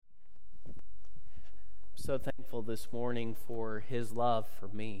thankful this morning for His love for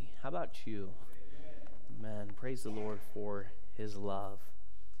me. How about you? Amen. Praise the Lord for His love.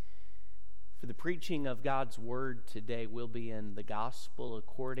 For the preaching of God's Word today, we'll be in the Gospel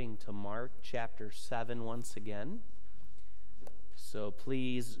according to Mark chapter 7 once again. So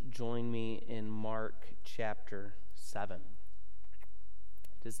please join me in Mark chapter 7.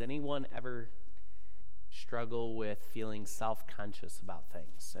 Does anyone ever struggle with feeling self-conscious about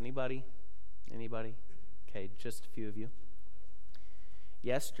things? Anybody? Okay, just a few of you.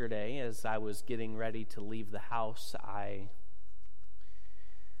 Yesterday, as I was getting ready to leave the house, I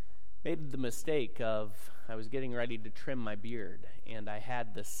made the mistake of, I was getting ready to trim my beard, and I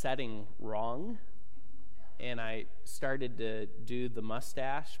had the setting wrong, and I started to do the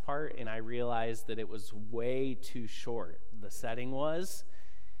mustache part, and I realized that it was way too short, the setting was,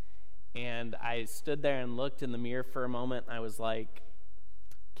 and I stood there and looked in the mirror for a moment, and I was like,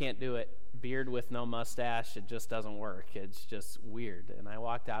 can't do it. Beard with no mustache, it just doesn't work. It's just weird. And I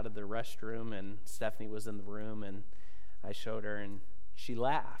walked out of the restroom, and Stephanie was in the room, and I showed her, and she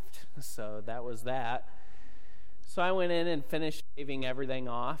laughed. So that was that. So I went in and finished shaving everything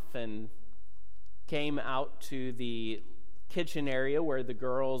off and came out to the kitchen area where the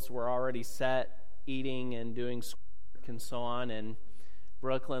girls were already set, eating and doing schoolwork and so on, and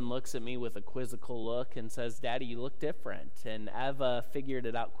Brooklyn looks at me with a quizzical look and says, "Daddy, you look different." And Eva figured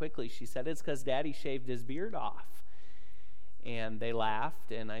it out quickly. She said, "It's because Daddy shaved his beard off." And they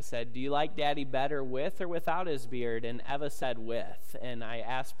laughed, and I said, "Do you like Daddy better with or without his beard?" And Eva said with. And I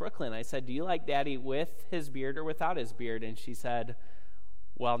asked Brooklyn, I said, "Do you like Daddy with his beard or without his beard?" And she said,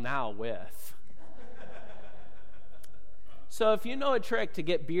 "Well, now with." So if you know a trick to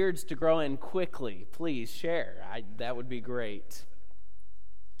get beards to grow in quickly, please share. That would be great.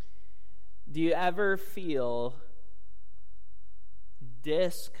 Do you ever feel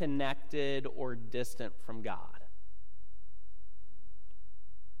disconnected or distant from God?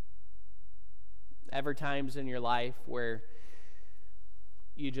 Ever times in your life where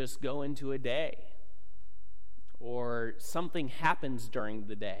you just go into a day or something happens during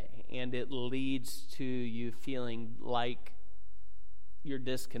the day and it leads to you feeling like you're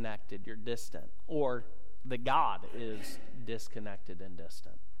disconnected, you're distant, or that God is disconnected and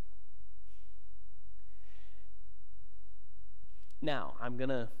distant? Now, I'm going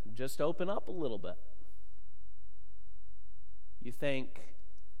to just open up a little bit. You think,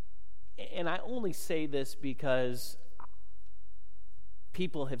 and I only say this because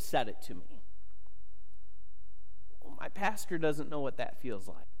people have said it to me. Well, my pastor doesn't know what that feels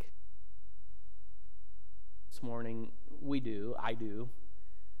like. This morning, I do.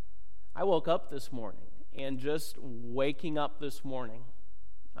 I woke up this morning, and just waking up this morning,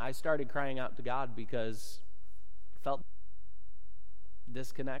 I started crying out to God because I felt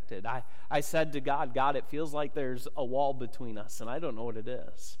disconnected. I said to God, "God, it feels like there's a wall between us, and I don't know what it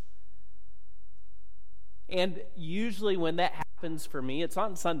is." And usually when that happens for me, it's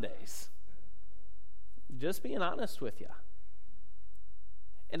on Sundays. Just being honest with you.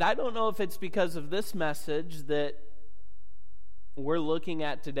 And I don't know if it's because of this message that we're looking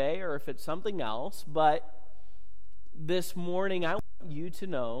at today or if it's something else, but this morning I want you to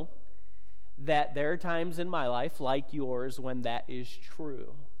know that there are times in my life like yours when that is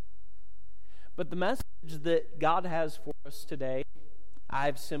true. But the message that God has for us today,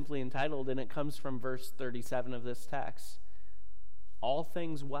 I've simply entitled, and it comes from verse 37 of this text, "All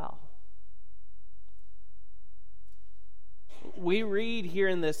things well." We read here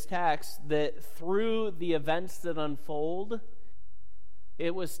in this text that through the events that unfold,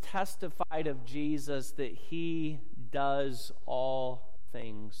 it was testified of Jesus that He does all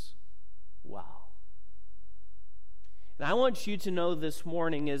things well. And I want you to know this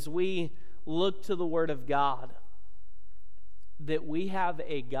morning as we look to the Word of God that we have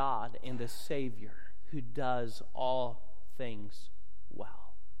a God and a Savior who does all things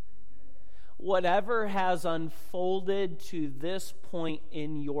well. Whatever has unfolded to this point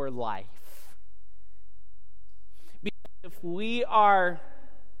in your life, because if we are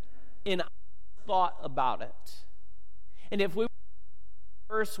in thought about it, and if we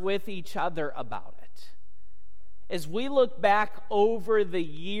converse with each other about it, as we look back over the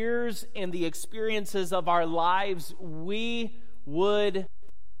years and the experiences of our lives, we would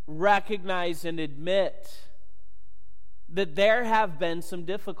recognize and admit that there have been some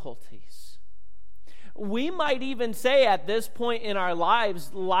difficulties. We might even say at this point in our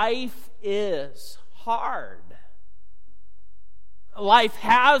lives, life is hard. Life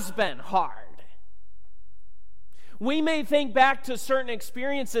has been hard. We may think back to certain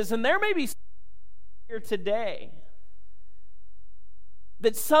experiences, and there may be here today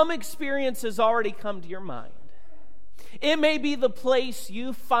that some experience has already come to your mind. It may be the place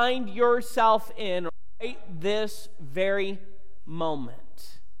you find yourself in right this very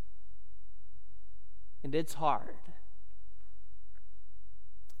moment. And it's hard.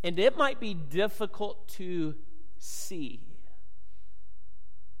 And it might be difficult to see.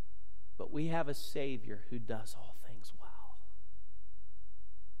 But we have a Savior who does all things well.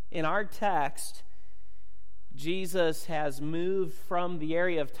 In our text, Jesus has moved from the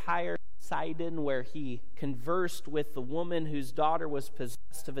area of Tyre and Sidon, where he conversed with the woman whose daughter was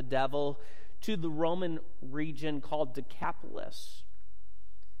possessed of a devil, to the Roman region called Decapolis.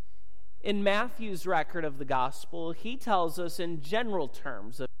 In Matthew's record of the gospel, he tells us in general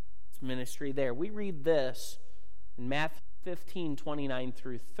terms of his ministry there. We read this in Matthew 15, 29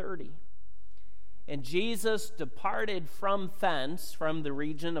 through 30. And Jesus departed from thence, from the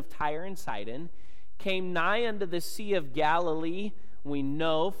region of Tyre and Sidon, came nigh unto the Sea of Galilee. We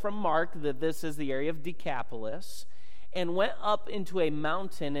know from Mark that this is the area of Decapolis, and went up into a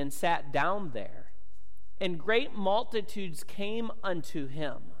mountain and sat down there. And great multitudes came unto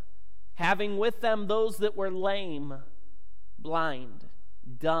him, having with them those that were lame, blind,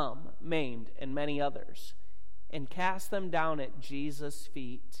 dumb, maimed, and many others, and cast them down at Jesus'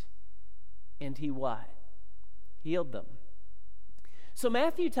 feet. And he what? Healed them. So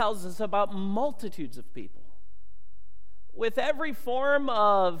Matthew tells us about multitudes of people with every form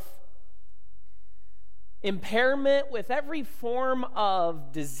of impairment, with every form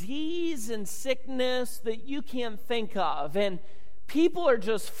of disease and sickness that you can think of. And people are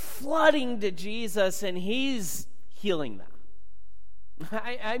just flooding to Jesus, and he's healing them.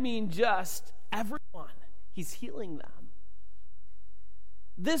 I mean, just everyone. He's healing them.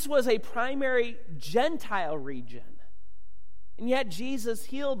 This was a primary Gentile region. And yet Jesus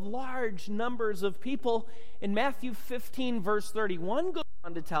healed large numbers of people. In Matthew 15, verse 31, goes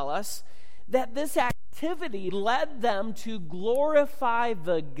on to tell us that this activity led them to glorify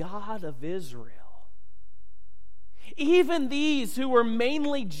the God of Israel. Even these who were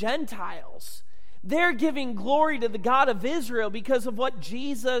mainly Gentiles, they're giving glory to the God of Israel because of what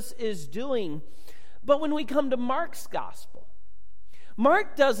Jesus is doing. But when we come to Mark's gospel,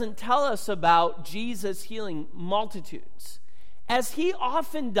 Mark doesn't tell us about Jesus healing multitudes. As he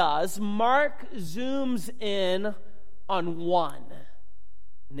often does, Mark zooms in on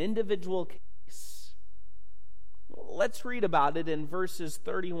an individual case. Let's read about it in verses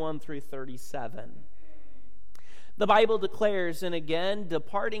 31 through 37. The Bible declares, and again,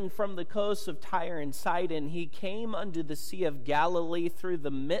 departing from the coast of Tyre and Sidon, he came unto the Sea of Galilee through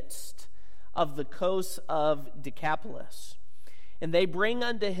the midst of the coast of Decapolis. And they bring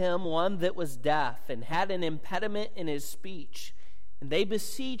unto him one that was deaf, and had an impediment in his speech. And they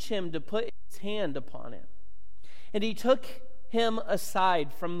beseech him to put his hand upon him. And he took him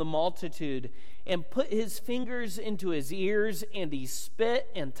aside from the multitude, and put his fingers into his ears, and he spit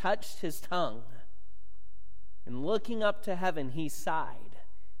and touched his tongue. And looking up to heaven, he sighed,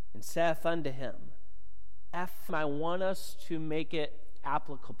 and saith unto him, I want us to make it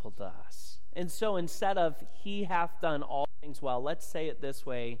applicable to us. And so instead of he hath done all things well, let's say it this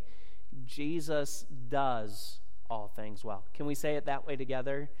way: Jesus does all things well. Can we say it that way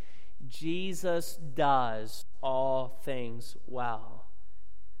together? Jesus does all things well.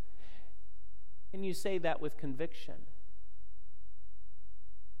 Can you say that with conviction?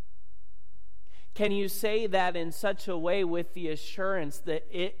 Can you say that in such a way with the assurance that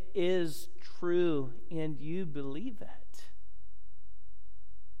it is true and you believe it?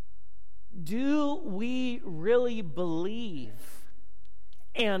 Do we really believe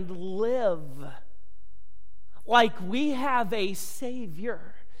and live like we have a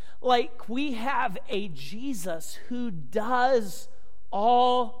Savior, like we have a Jesus who does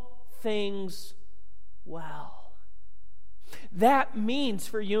all things well? That means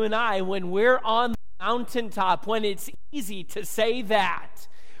for you and I, when we're on the mountaintop, when it's easy to say that,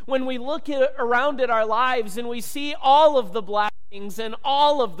 when we look around at our lives and we see all of the blessings and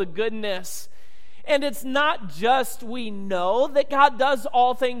all of the goodness, and it's not just we know that God does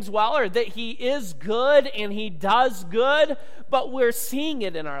all things well, or that he is good and he does good, but we're seeing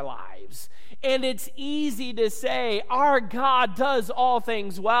it in our lives. And it's easy to say our God does all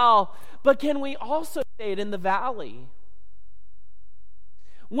things well, but can we also say it in the valley?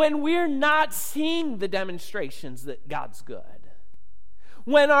 When we're not seeing the demonstrations that God's good,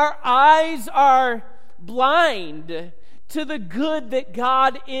 when our eyes are blind to the good that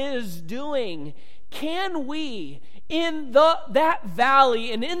God is doing, can we, in that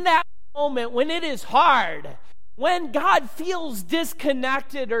valley and in that moment when it is hard, when God feels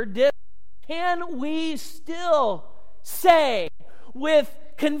disconnected or can we still say with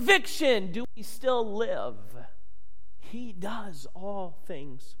conviction, do we still live? He does all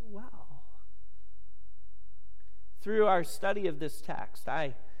things well. Through our study of this text,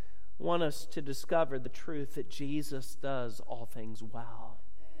 I want us to discover the truth that Jesus does all things well.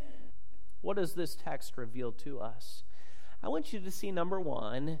 What does this text reveal to us? I want you to see, number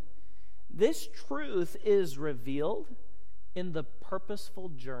one, this truth is revealed in the purposeful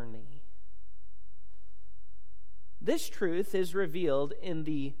journey. This truth is revealed in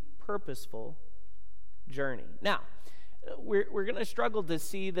the purposeful journey. Now, we're going to struggle to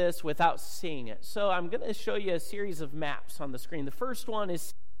see this without seeing it. So I'm going to show you a series of maps on the screen. The first one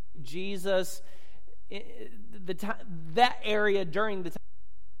is Jesus, that area during the time.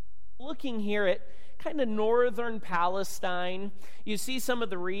 Looking here at kind of northern Palestine, you see some of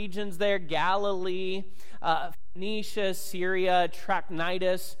the regions there: Galilee, Phoenicia, Syria,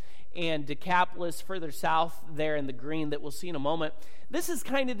 Trachonitis, and Decapolis further south there in the green that we'll see in a moment. This is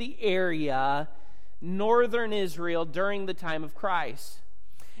kind of the area, northern Israel, during the time of Christ.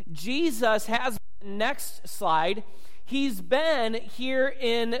 Jesus has, next slide, he's been here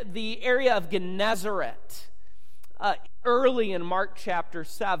in the area of Gennesaret, early in Mark chapter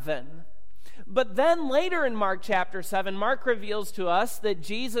 7. But then later in Mark chapter 7, Mark reveals to us that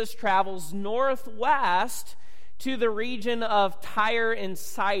Jesus travels northwest to the region of Tyre and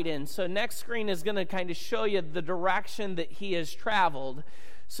Sidon. So next screen is going to kind of show you the direction that he has traveled.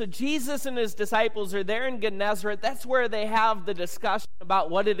 So Jesus and his disciples are there in Gennesaret. That's where they have the discussion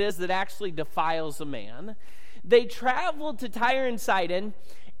about what it is that actually defiles a man. They traveled to Tyre and Sidon,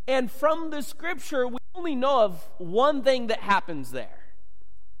 and from the scripture, we only know of one thing that happens there.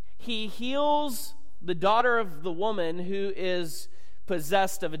 He heals the daughter of the woman who is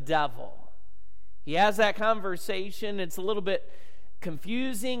possessed of a devil. He has that conversation. It's a little bit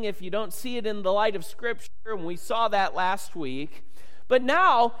confusing if you don't see it in the light of scripture, and we saw that last week. But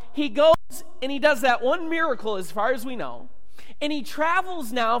now he goes and he does that one miracle as far as we know. And he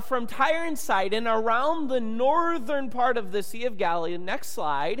travels now from Tyre and Sidon around the northern part of the Sea of Galilee, next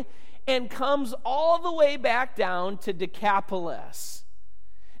slide, and comes all the way back down to Decapolis.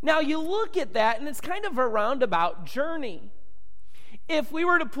 Now you look at that and it's kind of a roundabout journey. If we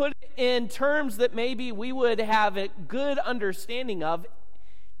were to put it in terms that maybe we would have a good understanding of,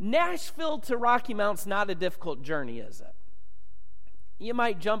 Nashville to Rocky Mount's not a difficult journey, is it? You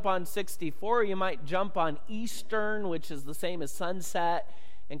might jump on 64, you might jump on Eastern, which is the same as Sunset,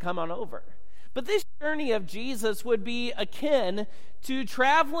 and come on over. But this journey of Jesus would be akin to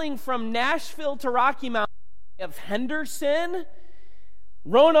traveling from Nashville to Rocky Mount, of Henderson,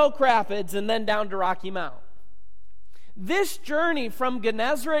 Roanoke Rapids, and then down to Rocky Mount. This journey from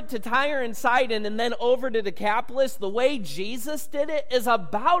Gennesaret to Tyre and Sidon and then over to Decapolis, the way Jesus did it, is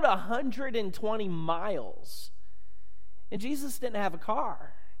about 120 miles. And Jesus didn't have a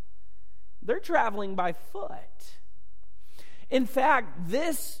car. They're traveling by foot. In fact,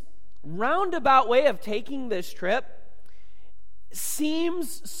 this roundabout way of taking this trip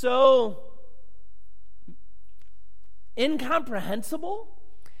seems so incomprehensible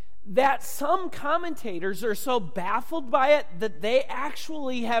that some commentators are so baffled by it that they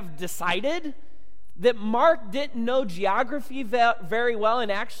actually have decided that Mark didn't know geography very well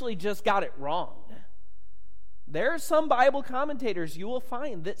and actually just got it wrong. There are some Bible commentators you will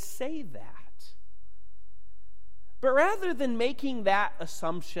find that say that. But rather than making that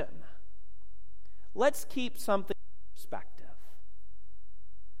assumption, let's keep something in perspective.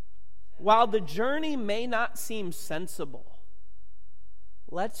 While the journey may not seem sensible,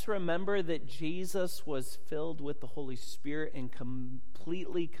 let's remember that Jesus was filled with the Holy Spirit and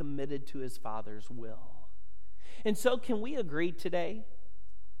completely committed to his Father's will. And so can we agree today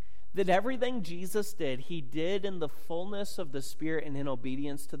that everything Jesus did, he did in the fullness of the Spirit and in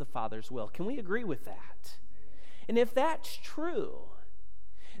obedience to the Father's will? Can we agree with that? And if that's true,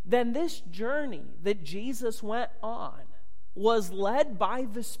 then this journey that Jesus went on was led by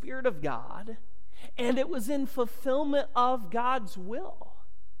the Spirit of God, and it was in fulfillment of God's will.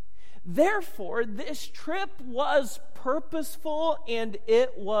 Therefore, this trip was purposeful and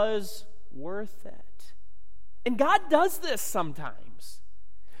it was worth it. And God does this sometimes.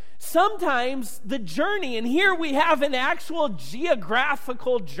 Sometimes the journey, and here we have an actual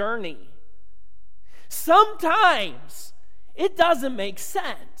geographical journey. Sometimes it doesn't make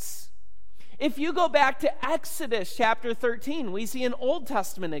sense. If you go back to Exodus chapter 13, we see an Old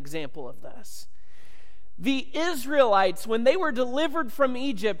Testament example of this. The Israelites, when they were delivered from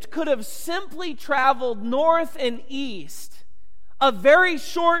Egypt, could have simply traveled north and east, a very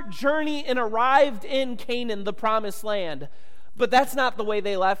short journey, and arrived in Canaan, the promised land. But that's not the way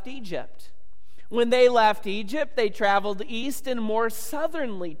they left Egypt. When they left Egypt, they traveled east and more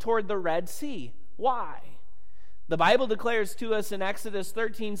southernly toward the Red Sea. Why? The Bible declares to us in Exodus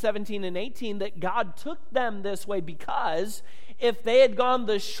 13, 17, and 18 that God took them this way because if they had gone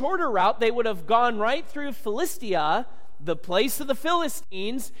the shorter route, they would have gone right through Philistia, the place of the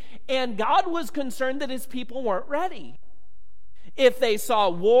Philistines, and God was concerned that his people weren't ready. If they saw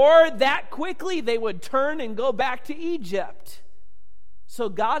war that quickly, they would turn and go back to Egypt. So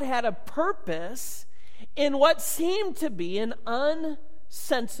God had a purpose in what seemed to be an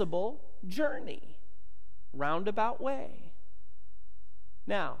unsensible journey, roundabout way.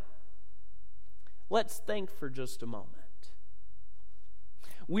 Now, let's think for just a moment.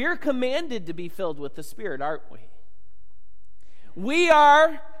 We're commanded to be filled with the Spirit, aren't we? We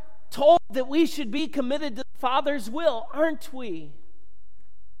are told that we should be committed to the Father's will, aren't we?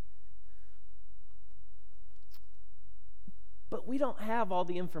 But we don't have all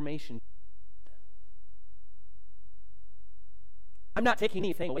the information. I'm not taking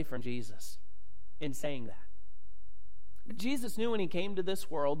anything away from Jesus in saying that. But Jesus knew when he came to this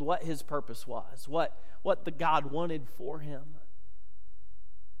world what his purpose was, what the God wanted for him.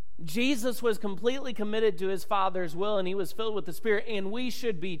 Jesus was completely committed to his Father's will, and he was filled with the Spirit, and we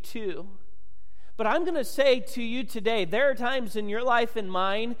should be too. But I'm going to say to you today, there are times in your life and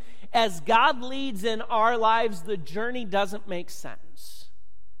mine, as God leads in our lives, the journey doesn't make sense.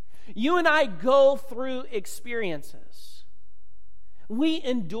 You and I go through experiences. We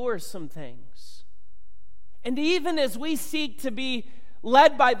endure some things. And even as we seek to be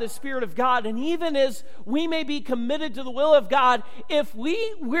led by the Spirit of God, and even as we may be committed to the will of God, if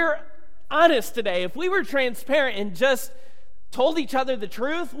we're honest today, if we were transparent and just told each other the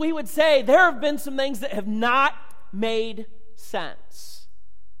truth, we would say there have been some things that have not made sense.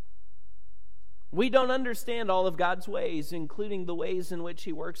 We don't understand all of God's ways, including the ways in which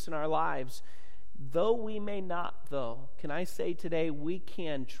he works in our lives. Though we may not, though, can I say today, we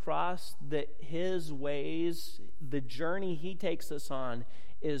can trust that his ways, the journey he takes us on,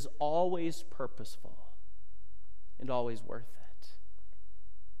 is always purposeful and always worth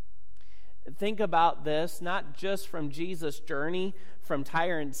it. Think about this, not just from Jesus' journey from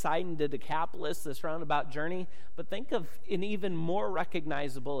Tyre and Sidon to Decapolis, this roundabout journey, but think of an even more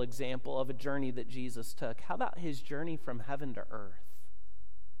recognizable example of a journey that Jesus took. How about his journey from heaven to earth?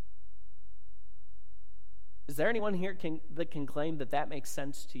 Is there anyone here that can claim that makes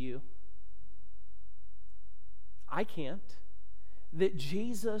sense to you? I can't. That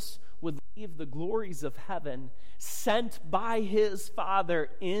Jesus would leave the glories of heaven, sent by his Father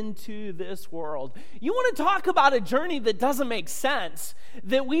into this world. You want to talk about a journey that doesn't make sense,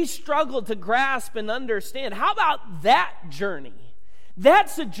 that we struggle to grasp and understand? How about that journey?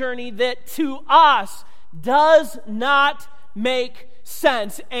 That's a journey that to us does not make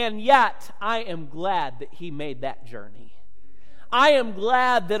sense, and yet I am glad that he made that journey. I am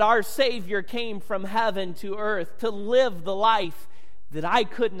glad that our Savior came from heaven to earth to live the life that I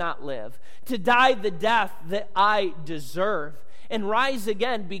could not live, to die the death that I deserve, and rise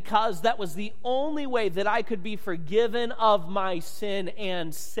again because that was the only way that I could be forgiven of my sin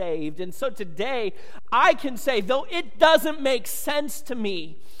and saved. And so today I can say, though it doesn't make sense to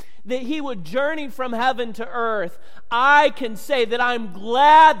me that he would journey from heaven to earth, I can say that I'm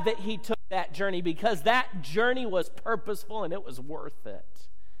glad that he took that journey, because that journey was purposeful and it was worth it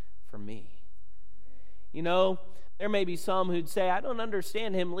for me. You know, there may be some who'd say, I don't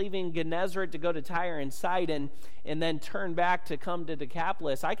understand him leaving Gennesaret to go to Tyre and Sidon and then turn back to come to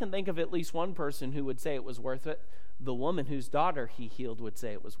Decapolis. I can think of at least one person who would say it was worth it. The woman whose daughter he healed would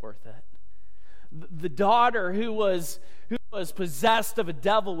say it was worth it. The daughter who was possessed of a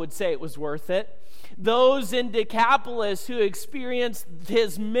devil would say it was worth it. Those in Decapolis who experienced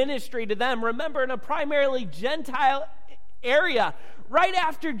his ministry to them, remember, in a primarily Gentile area, right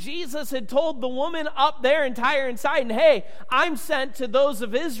after Jesus had told the woman up there in Tyre and Sidon, hey, I'm sent to those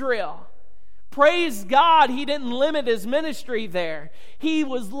of Israel. Praise God, he didn't limit his ministry there. He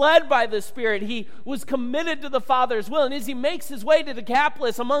was led by the Spirit. He was committed to the Father's will. And as he makes his way to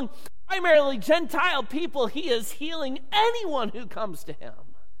Decapolis among primarily Gentile people, he is healing anyone who comes to him.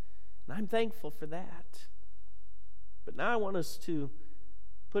 And I'm thankful for that. But now I want us to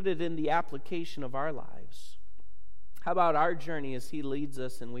put it in the application of our lives. How about our journey as he leads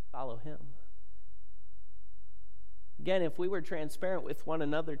us and we follow him? Again, if we were transparent with one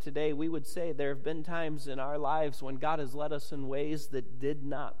another today, we would say there have been times in our lives when God has led us in ways that did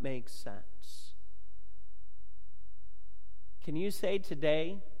not make sense. Can you say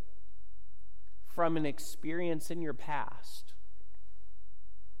today, from an experience in your past,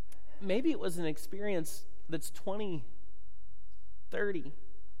 maybe it was an experience that's 20, 30,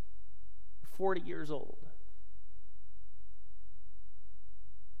 40 years old.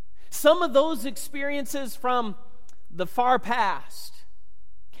 Some of those experiences from the far past.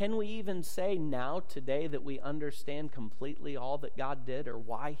 Can we even say now, today, that we understand completely all that God did or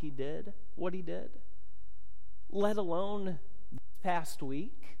why he did what he did? Let alone this past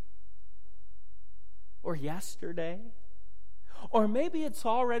week or yesterday, or maybe it's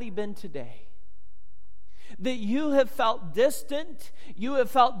already been today, that you have felt distant, you have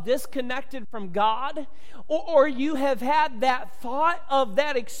felt disconnected from God, or you have had that thought of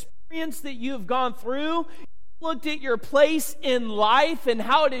that experience that you've gone through. Looked at your place in life and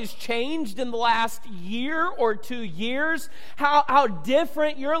how it has changed in the last year or 2 years, how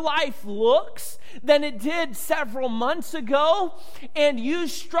different your life looks than it did several months ago, and you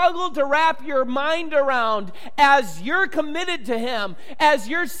struggle to wrap your mind around, as you're committed to him, as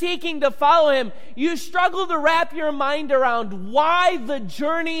you're seeking to follow him, you struggle to wrap your mind around why the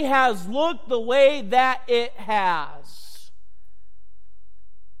journey has looked the way that it has.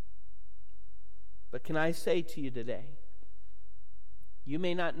 But can I say to you today, you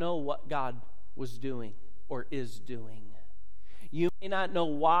may not know what God was doing or is doing. You may not know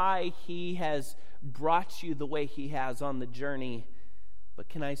why he has brought you the way he has on the journey. But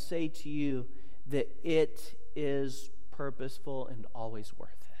can I say to you that it is purposeful and always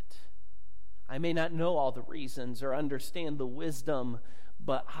worth it? I may not know all the reasons or understand the wisdom,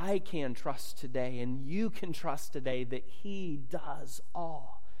 but I can trust today, and you can trust today, that he does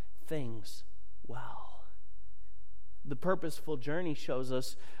all things well. The purposeful journey shows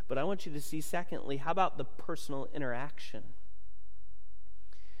us, but I want you to see, secondly, how about the personal interaction?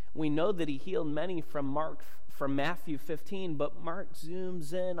 We know that he healed many from Matthew 15, but Mark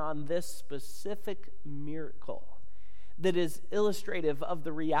zooms in on this specific miracle that is illustrative of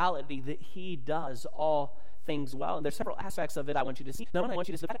the reality that he does all things well. And there's several aspects of it I want you to see. Number one, I want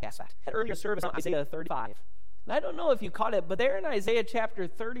you to see the prophetic aspect. That earlier service on Isaiah 35. And I don't know if you caught it, but there in Isaiah chapter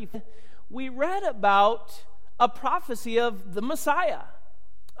 30, we read about a prophecy of the Messiah,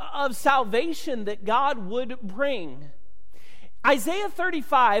 of salvation that God would bring. Isaiah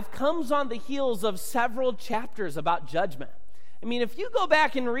 35 comes on the heels of several chapters about judgment. I mean, if you go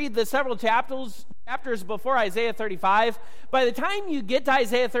back and read the several chapters before Isaiah 35, by the time you get to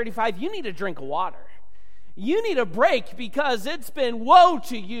Isaiah 35, you need a drink of water. You need a break, because it's been woe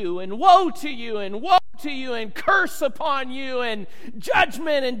to you, and woe to you, and woe to you, and curse upon you, and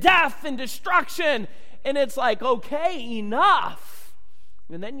judgment, and death, and destruction. And it's like, okay, enough.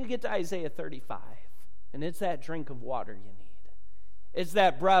 And then you get to Isaiah 35, and it's that drink of water you need. It's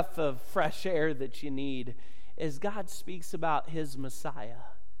that breath of fresh air that you need as God speaks about his Messiah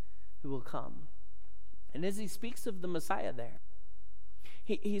who will come. And as he speaks of the Messiah there,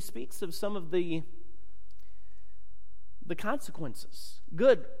 he speaks of some of the consequences,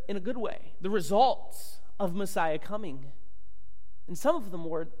 good, in a good way, the results of Messiah coming. And some of them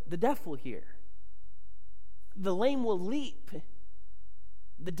were, the deaf will hear, the lame will leap,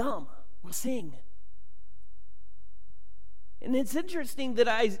 the dumb will sing. And it's interesting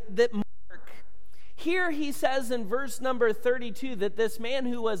that Mark, here he says in verse number 32 that this man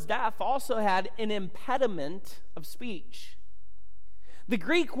who was deaf also had an impediment of speech. The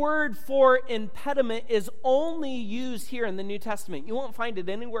Greek word for impediment is only used here in the New Testament. You won't find it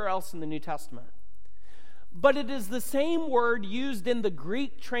anywhere else in the New Testament. But it is the same word used in the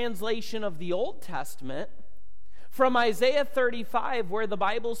Greek translation of the Old Testament from Isaiah 35, where the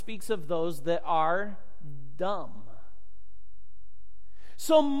Bible speaks of those that are dumb.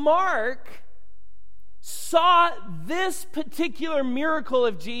 So Mark saw this particular miracle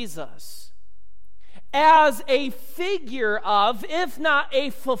of Jesus as a figure of, if not a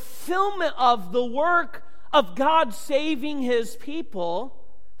fulfillment of, the work of God saving his people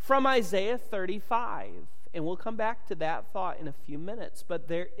from Isaiah 35. And we'll come back to that thought in a few minutes. But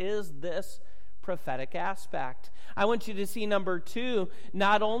there is this prophetic aspect. I want you to see number two,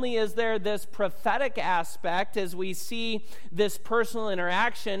 not only is there this prophetic aspect as we see this personal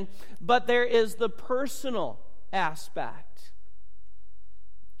interaction, but there is the personal aspect.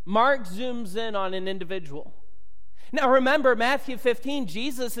 Mark zooms in on an individual. Now remember, Matthew 15,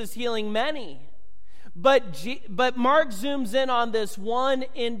 Jesus is healing many. But Mark zooms in on this one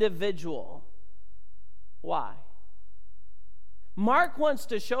individual. Why? Mark wants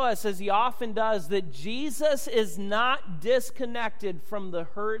to show us, as he often does, that Jesus is not disconnected from the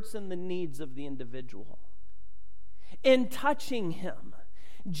hurts and the needs of the individual. In touching him,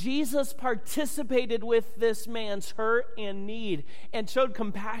 Jesus participated with this man's hurt and need and showed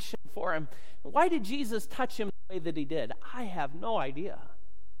compassion for him. Why did Jesus touch him the way that he did? I have no idea.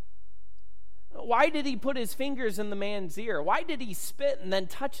 Why did he put his fingers in the man's ear? Why did he spit and then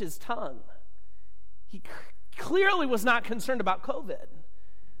touch his tongue? He clearly was not concerned about COVID.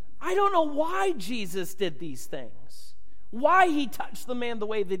 I I don't know why Jesus did these things, why he touched the man the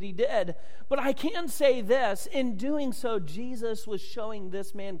way that he did, but I can say this: in doing so, Jesus was showing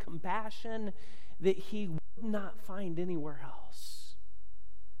this man compassion that he would not find anywhere else.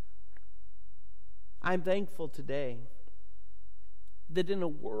 I'm thankful today that in a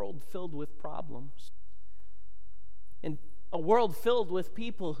world filled with problems, in a world filled with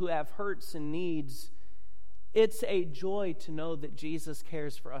people who have hurts and needs, it's a joy to know that Jesus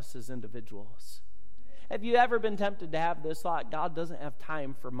cares for us as individuals. Have you ever been tempted to have this thought, God doesn't have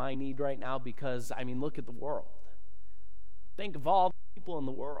time for my need right now because, look at the world. Think of all the people in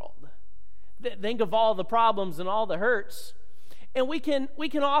the world. Think of all the problems and all the hurts. And we can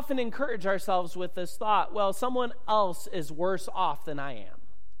often encourage ourselves with this thought, well, someone else is worse off than I am.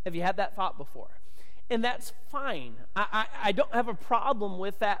 Have you had that thought before? And that's fine. I don't have a problem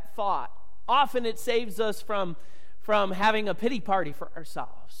with that thought. Often it saves us from having a pity party for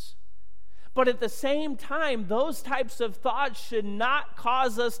ourselves. But at the same time, those types of thoughts should not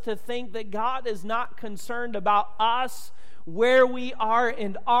cause us to think that God is not concerned about us, where we are,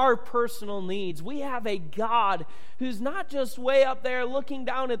 and our personal needs. We have a God who's not just way up there looking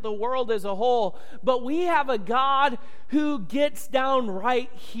down at the world as a whole, but we have a God who gets down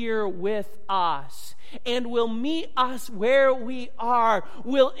right here with us and will meet us where we are,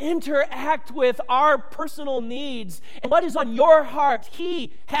 will interact with our personal needs. And what is on your heart,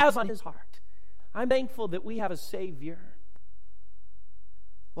 he has on his heart. I'm thankful that we have a Savior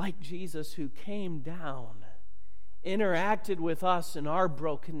like Jesus who came down, interacted with us in our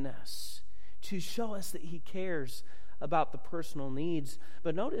brokenness to show us that he cares about the personal needs.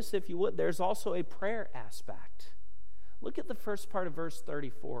 But notice, if you would, there's also a prayer aspect. Look at the first part of verse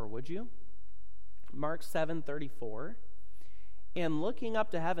 34, would you? Mark 7:34. And looking up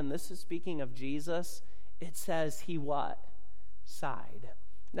to heaven, this is speaking of Jesus, it says he what? Sighed.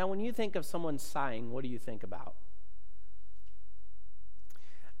 Now, when you think of someone sighing, what do you think about?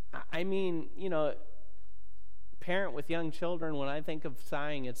 Parent with young children, when I think of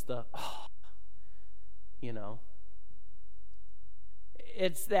sighing, it's the,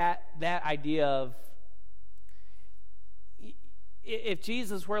 It's that idea of, if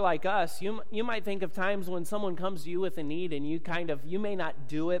Jesus were like us, you might think of times when someone comes to you with a need and you may not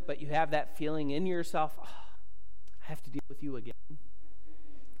do it, but you have that feeling in yourself, I have to deal with you again.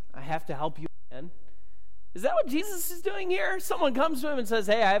 I have to help you again. Is that what Jesus is doing here? Someone comes to him and says,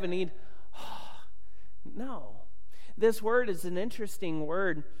 hey, I have a need. No. This word is an interesting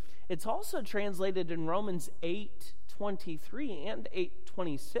word. It's also translated in Romans 8:23 and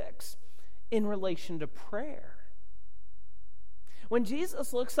 8:26 in relation to prayer. When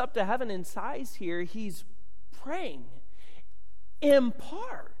Jesus looks up to heaven and sighs here, he's praying in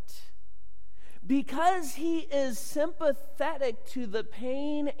part because he is sympathetic to the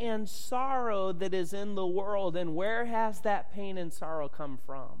pain and sorrow that is in the world. And where has that pain and sorrow come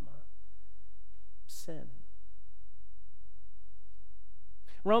from? Sin.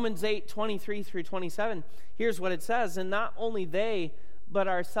 Romans 8:23 through 27, here's what it says, and not only they, but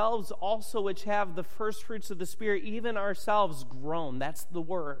ourselves also, which have the first fruits of the Spirit, even ourselves groan. That's the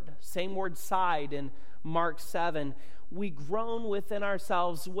word. Same word, sighed, in Mark 7. We groan within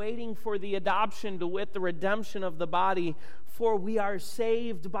ourselves, waiting for the adoption, to wit, the redemption of the body. For we are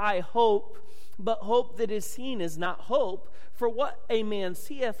saved by hope. But hope that is seen is not hope. For what a man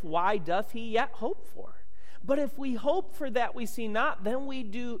seeth, why doth he yet hope for? But if we hope for that we see not, then we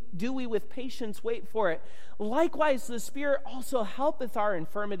do we with patience wait for it. Likewise, the Spirit also helpeth our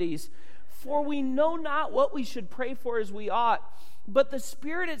infirmities. For we know not what we should pray for as we ought. But the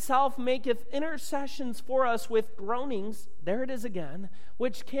Spirit itself maketh intercessions for us with groanings, there it is again,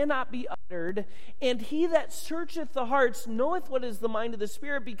 which cannot be uttered. And he that searcheth the hearts knoweth what is the mind of the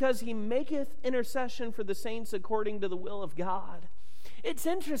Spirit, because he maketh intercession for the saints according to the will of God. It's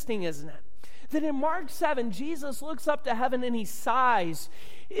interesting, isn't it, that in Mark 7, Jesus looks up to heaven and he sighs.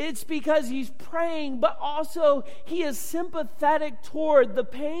 It's because he's praying, but also he is sympathetic toward the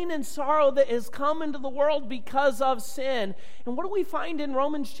pain and sorrow that has come into the world because of sin. And what do we find in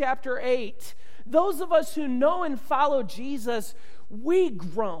Romans chapter 8? Those of us who know and follow Jesus, we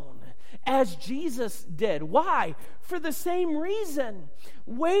groan as Jesus did. Why? For the same reason.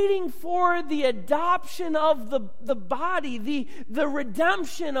 Waiting for the adoption of the body, the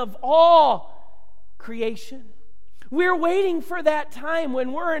redemption of all creation. We're waiting for that time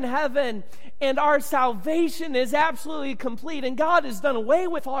when we're in heaven and our salvation is absolutely complete and God has done away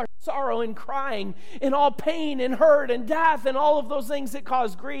with all our sorrow and crying and all pain and hurt and death and all of those things that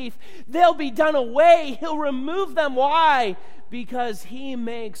cause grief. They'll be done away. He'll remove them. Why? Because he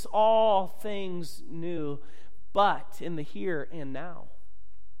makes all things new, but in the here and now.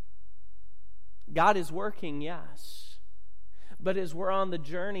 God is working, yes. But as we're on the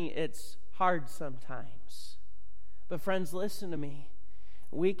journey, it's hard sometimes. But friends, listen to me.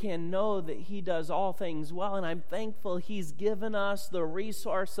 We can know that He does all things well, and I'm thankful He's given us the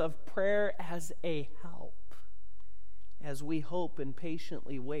resource of prayer as a help, as we hope and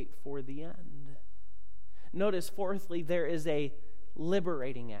patiently wait for the end. Notice, fourthly, there is a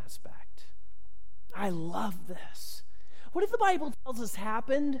liberating aspect. I love this. What if the Bible tells us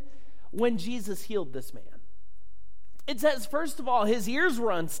happened when Jesus healed this man? It says, first of all, his ears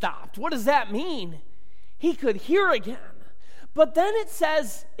were unstopped. What does that mean? He could hear again. But then it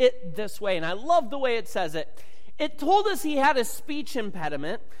says it this way, and I love the way it says it. It told us he had a speech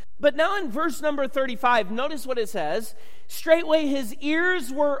impediment, but now in verse number 35, notice what it says. Straightway his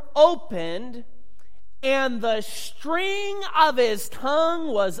ears were opened, and the string of his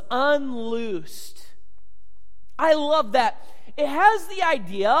tongue was unloosed. I love that. It has the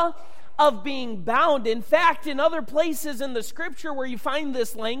idea of being bound. In fact, in other places in the scripture where you find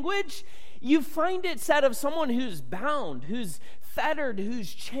this language, you find it said of someone who's bound, who's fettered,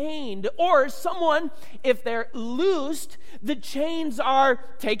 who's chained, or someone, if they're loosed, the chains are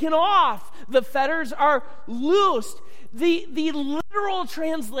taken off, the fetters are loosed. The literal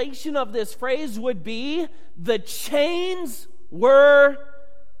translation of this phrase would be, the chains were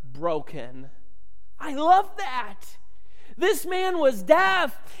broken. I love that. This man was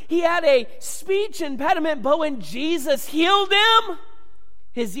deaf. He had a speech impediment, but when Jesus healed him,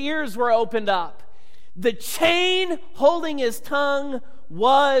 his ears were opened up. The chain holding his tongue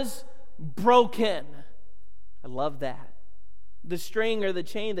was broken. I love that. The string or the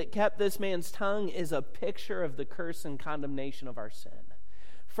chain that kept this man's tongue is a picture of the curse and condemnation of our sin.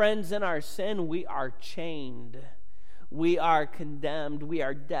 Friends, in our sin, we are chained. We are condemned. We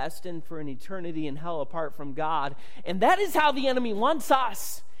are destined for an eternity in hell apart from God. And that is how the enemy wants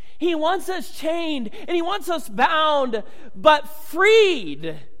us. He wants us chained, and he wants us bound, but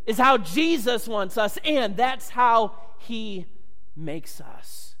freed is how Jesus wants us, and that's how he makes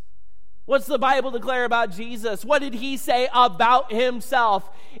us. What's the Bible declare about Jesus? What did he say about himself?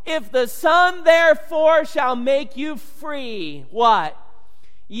 If the Son therefore shall make you free, what?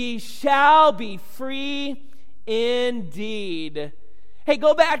 Ye shall be free indeed. Hey,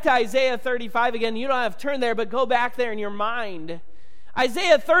 go back to Isaiah 35 again. You don't have to turn there, but go back there in your mind.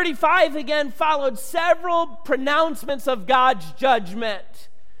 Isaiah 35 again followed several pronouncements of God's judgment.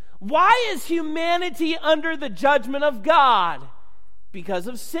 Why is humanity under the judgment of God? Because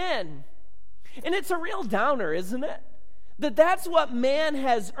of sin. And it's a real downer, isn't it? That's what man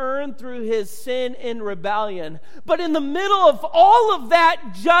has earned through his sin and rebellion. But in the middle of all of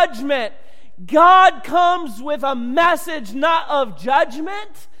that judgment, God comes with a message not of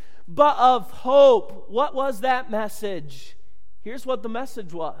judgment, but of hope. What was that message? Here's what the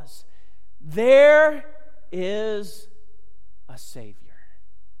message was. There is a Savior.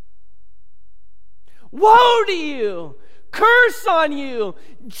 Woe to you! Curse on you!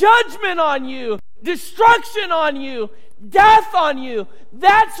 Judgment on you! Destruction on you! Death on you!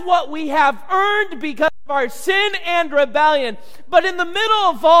 That's what we have earned because of our sin and rebellion. But in the middle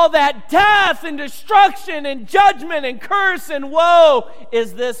of all that death and destruction and judgment and curse and woe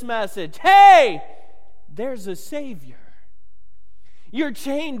is this message. Hey, there's a Savior. You're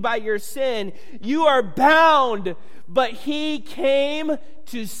chained by your sin. You are bound, but He came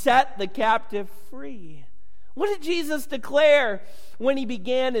to set the captive free. What did Jesus declare when He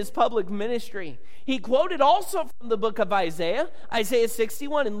began His public ministry? He quoted also from the book of Isaiah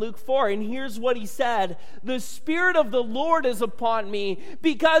 61 and Luke 4, and here's what He said. The Spirit of the Lord is upon me,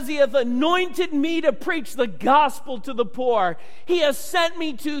 because He hath anointed me to preach the gospel to the poor. He has sent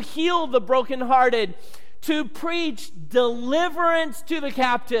me to heal the brokenhearted, to preach deliverance to the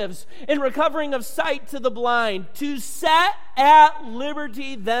captives and recovering of sight to the blind, to set at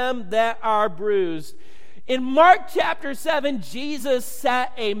liberty them that are bruised. In Mark chapter 7, Jesus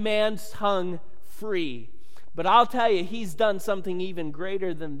set a man's tongue free. But I'll tell you, He's done something even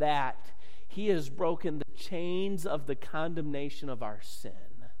greater than that. He has broken the chains of the condemnation of our sin.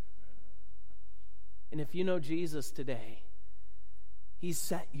 And if you know Jesus today, He's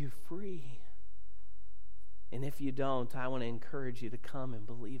set you free. And if you don't, I want to encourage you to come and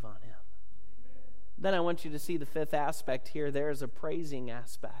believe on Him. Then I want you to see the fifth aspect here. There is a praising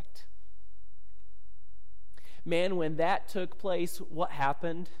aspect. Man, when that took place, what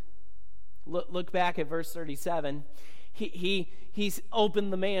happened? Look back at verse 37. He's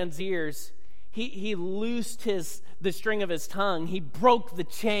opened the man's ears. He loosed the string of his tongue. He broke the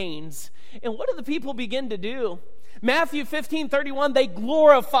chains. And what did the people begin to do? Matthew 15:31, they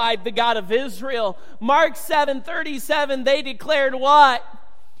glorified the God of Israel. Mark 7:37, they declared what?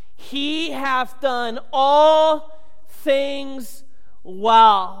 He hath done all things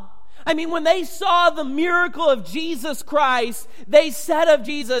well. I mean, when they saw the miracle of Jesus Christ, they said of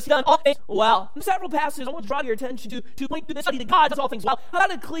Jesus, done all things well. In several passages, I want to draw your attention to point to this study that God does all things well. How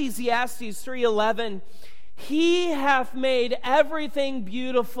about Ecclesiastes 3:11? He hath made everything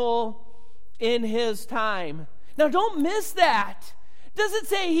beautiful in his time. Now, don't miss that. Does it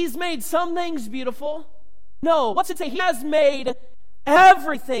say he's made some things beautiful? No. What's it say? He has made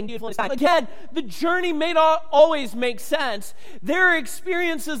everything beautiful in his time. Again, the journey may not always make sense. There are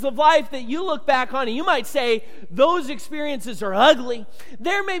experiences of life that you look back on and you might say, those experiences are ugly.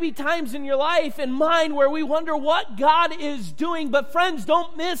 There may be times in your life and mine where we wonder what God is doing. But friends,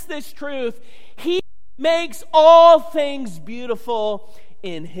 don't miss this truth. He makes all things beautiful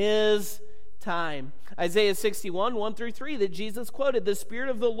in his time. Isaiah 61, 1-3, that Jesus quoted, the Spirit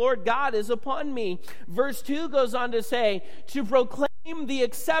of the Lord God is upon me. Verse 2 goes on to say, to proclaim the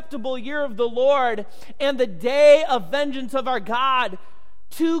acceptable year of the Lord and the day of vengeance of our God,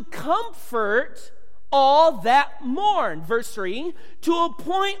 to comfort all that mourn. Verse 3, to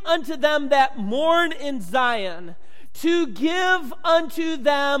appoint unto them that mourn in Zion, to give unto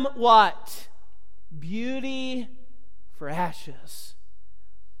them what? Beauty for ashes.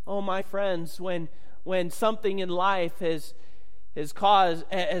 Oh, my friends, when something in life has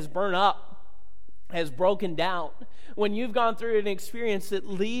burned up, has broken down, when you've gone through an experience that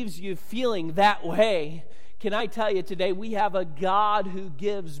leaves you feeling that way, can I tell you today, we have a God who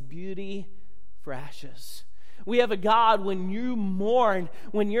gives beauty for ashes. We have a God, when you mourn,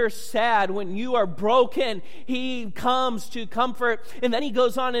 when you're sad, when you are broken, he comes to comfort. And then he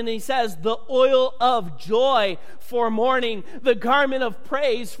goes on and he says, the oil of joy for mourning, the garment of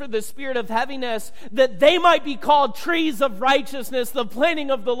praise for the spirit of heaviness, that they might be called trees of righteousness, the planting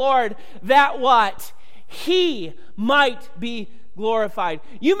of the Lord, that what? He might be glorified.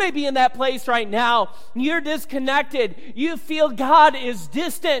 You may be in that place right now. You're disconnected. You feel God is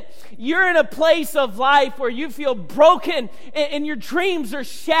distant. You're in a place of life where you feel broken and your dreams are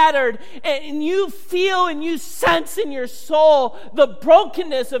shattered, and you feel and you sense in your soul the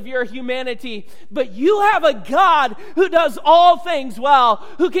brokenness of your humanity. But you have a God who does all things well,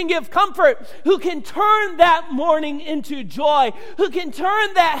 who can give comfort, who can turn that mourning into joy, who can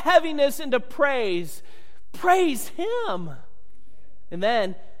turn that heaviness into praise. Praise him. And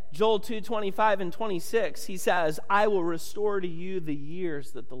then Joel 2:25 and 26, he says, I will restore to you the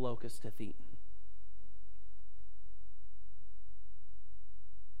years that the locust hath eaten.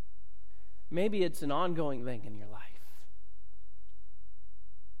 Maybe it's an ongoing thing in your life.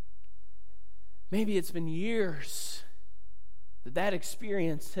 Maybe it's been years that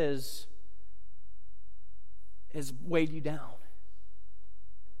experience has weighed you down,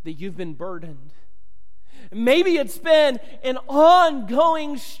 that you've been burdened. Maybe it's been an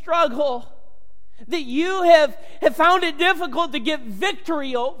ongoing struggle that you have found it difficult to get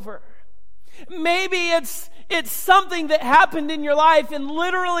victory over. Maybe it's something that happened in your life, and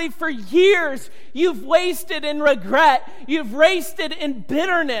literally for years you've wasted in regret, you've wasted in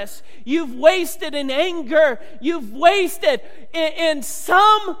bitterness, you've wasted in anger, you've wasted in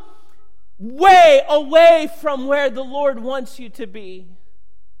some way away from where the Lord wants you to be.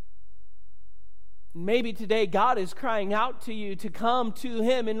 Maybe today God is crying out to you to come to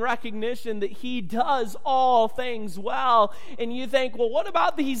him in recognition that he does all things well. And you think, well, what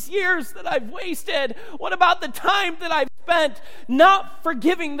about these years that I've wasted? What about the time that I've spent not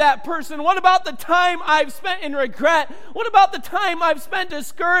forgiving that person? What about the time I've spent in regret? What about the time I've spent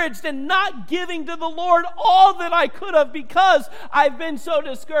discouraged and not giving to the Lord all that I could have because I've been so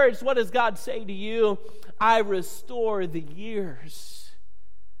discouraged? What does God say to you? I restore the years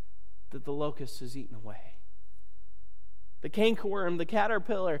that the locust has eaten away. The cankerworm, the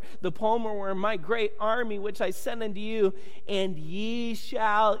caterpillar, the palmer worm, my great army which I send unto you, and ye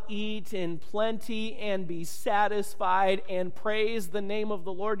shall eat in plenty and be satisfied, and praise the name of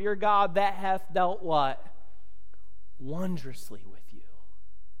the Lord your God that hath dealt what? Wondrously with you.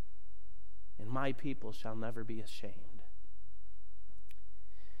 And my people shall never be ashamed.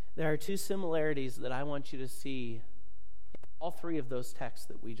 There are two similarities that I want you to see all three of those texts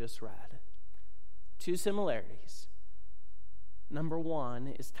that we just read. Two similarities. Number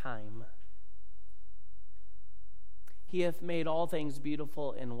one is time. He hath made all things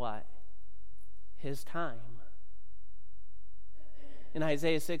beautiful in what? His time. In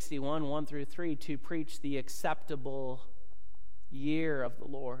Isaiah 61, 1-3, to preach the acceptable year of the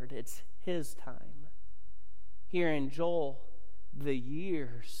Lord. It's his time. Here in Joel, the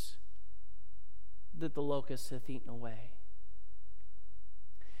years that the locust hath eaten away.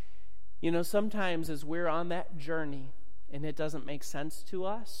 You know, sometimes as we're on that journey, and it doesn't make sense to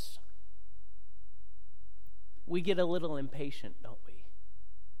us, we get a little impatient, don't we?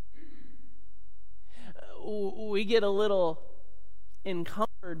 We get a little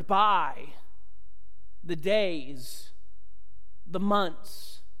encumbered by the days, the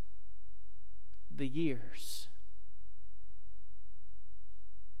months, the years.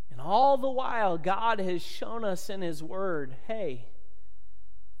 And all the while, God has shown us in His Word, hey,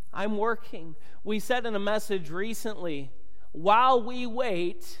 I'm working. We said in a message recently, while we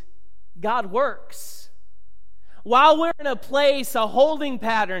wait, God works. While we're in a place, a holding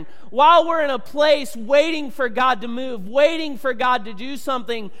pattern, while we're in a place waiting for God to move, waiting for God to do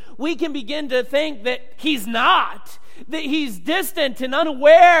something, we can begin to think that He's not, that He's distant and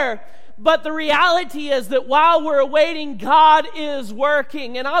unaware. But the reality is that while we're waiting, God is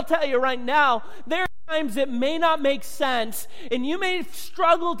working. And I'll tell you right now, there are times it may not make sense, and you may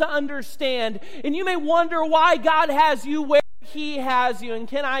struggle to understand, and you may wonder why God has you where He has you. And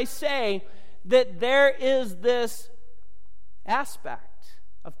can I say that there is this aspect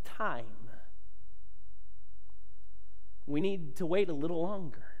of time? We need to wait a little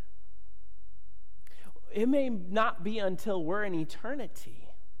longer. It may not be until we're in eternity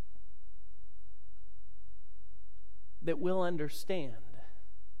that we'll understand.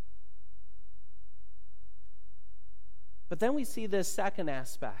 But then we see this second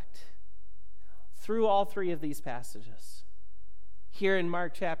aspect through all three of these passages. Here in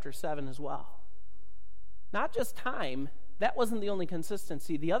Mark chapter 7 as well. Not just time, that wasn't the only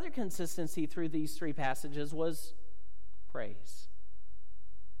consistency. The other consistency through these three passages was praise.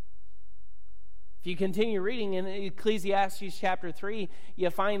 If you continue reading in Ecclesiastes chapter 3, you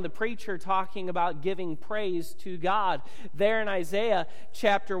find the preacher talking about giving praise to God. There in Isaiah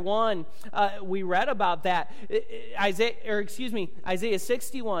chapter 1, we read about that. Isaiah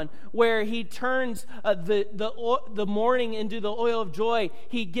 61, where he turns the mourning into the oil of joy.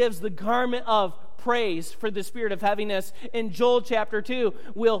 He gives the garment of praise for the spirit of heaviness. In Joel chapter 2,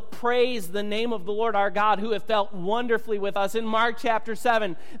 we'll praise the name of the Lord our God who have dealt wonderfully with us. In Mark chapter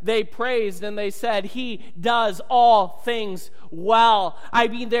 7, they praised and they said, He does all things well. I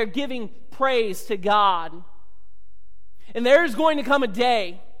mean, they're giving praise to God. And there's going to come a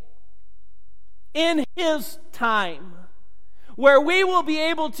day in His time where we will be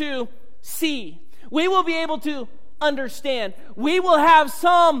able to see, we will be able to understand, we will have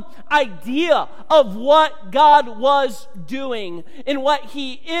some idea of what God was doing and what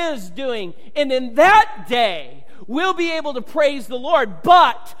He is doing. And in that day, we'll be able to praise the Lord.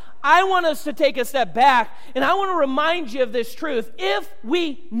 But I want us to take a step back, and I want to remind you of this truth. If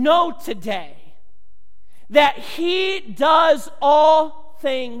we know today that He does all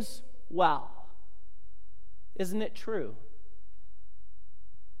things well, isn't it true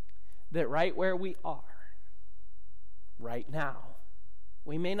that right where we are, right now,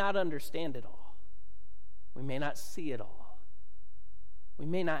 we may not understand it all. We may not see it all. We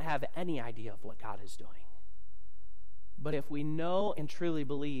may not have any idea of what God is doing. But if we know and truly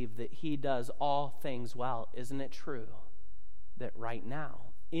believe that He does all things well, isn't it true that right now,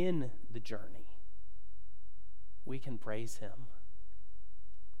 in the journey, we can praise Him?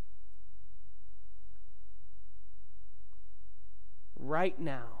 Right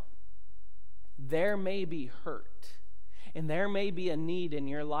now, there may be hurt. And there may be a need in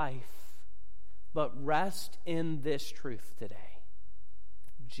your life, but rest in this truth today.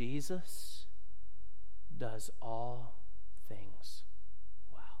 Jesus does all things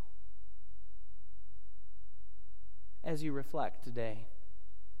well. As you reflect today,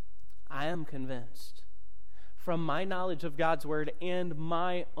 I am convinced from my knowledge of God's Word and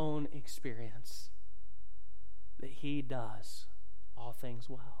my own experience that He does all things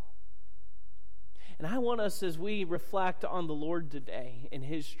well. And I want us, as we reflect on the Lord today and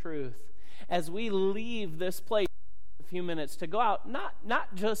His truth, as we leave this place in a few minutes, to go out,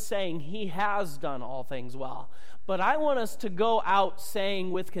 not just saying He has done all things well, but I want us to go out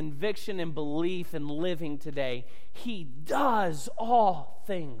saying with conviction and belief and living today, He does all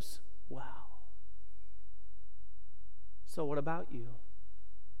things well. So what about you?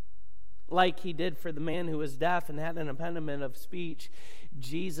 Like He did for the man who was deaf and had an impediment of speech,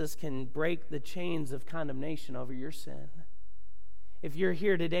 Jesus can break the chains of condemnation over your sin. If you're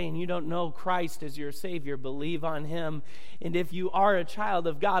here today and you don't know Christ as your Savior, believe on Him. And if you are a child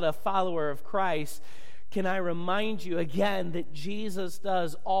of God, a follower of Christ, can I remind you again that Jesus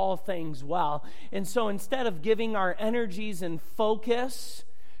does all things well. And so instead of giving our energies and focus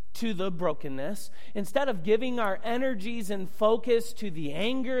to the brokenness, instead of giving our energies and focus to the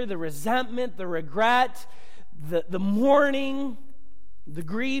anger, the resentment, the regret, the mourning, the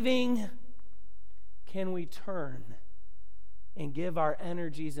grieving, can we turn and give our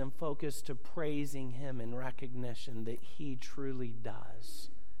energies and focus to praising Him in recognition that He truly does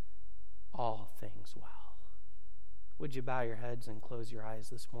all things well. Would you bow your heads and close your eyes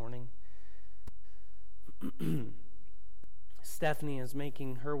this morning? Stephanie is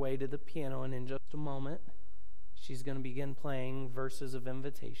making her way to the piano, and in just a moment, she's going to begin playing verses of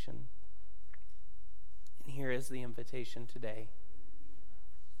invitation. And here is the invitation today.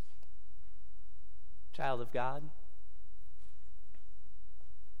 Child of God,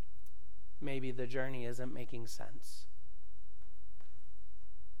 maybe the journey isn't making sense.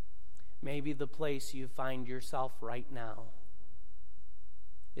 Maybe the place you find yourself right now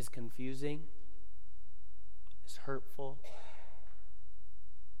is confusing, is hurtful,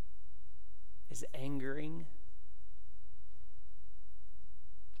 is angering,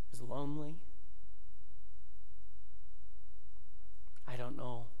 is lonely. I don't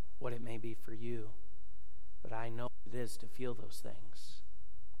know what it may be for you, but I know it is to feel those things.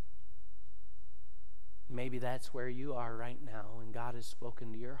 Maybe that's where you are right now, and God has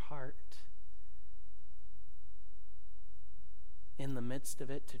spoken to your heart in the midst of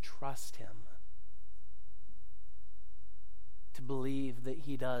it to trust Him, to believe that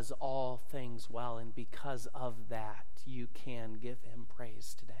He does all things well, and because of that, you can give Him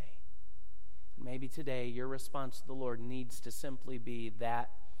praise today. Maybe today your response to the Lord needs to simply be that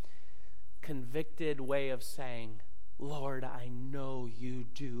convicted way of saying, Lord, I know you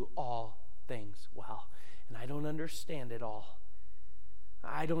do all things well, and I don't understand it all.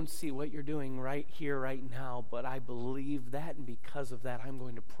 I don't see what you're doing right here, right now, but I believe that, and because of that, I'm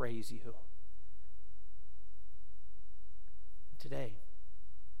going to praise you. Today,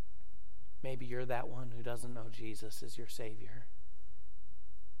 maybe you're that one who doesn't know Jesus as your Savior.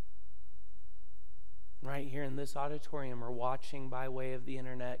 Right here in this auditorium or watching by way of the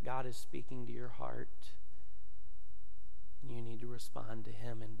internet, God is speaking to your heart. You need to respond to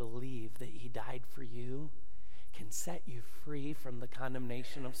Him and believe that He died for you, can set you free from the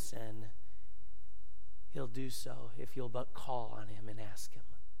condemnation of sin. He'll do so if you'll but call on Him and ask Him.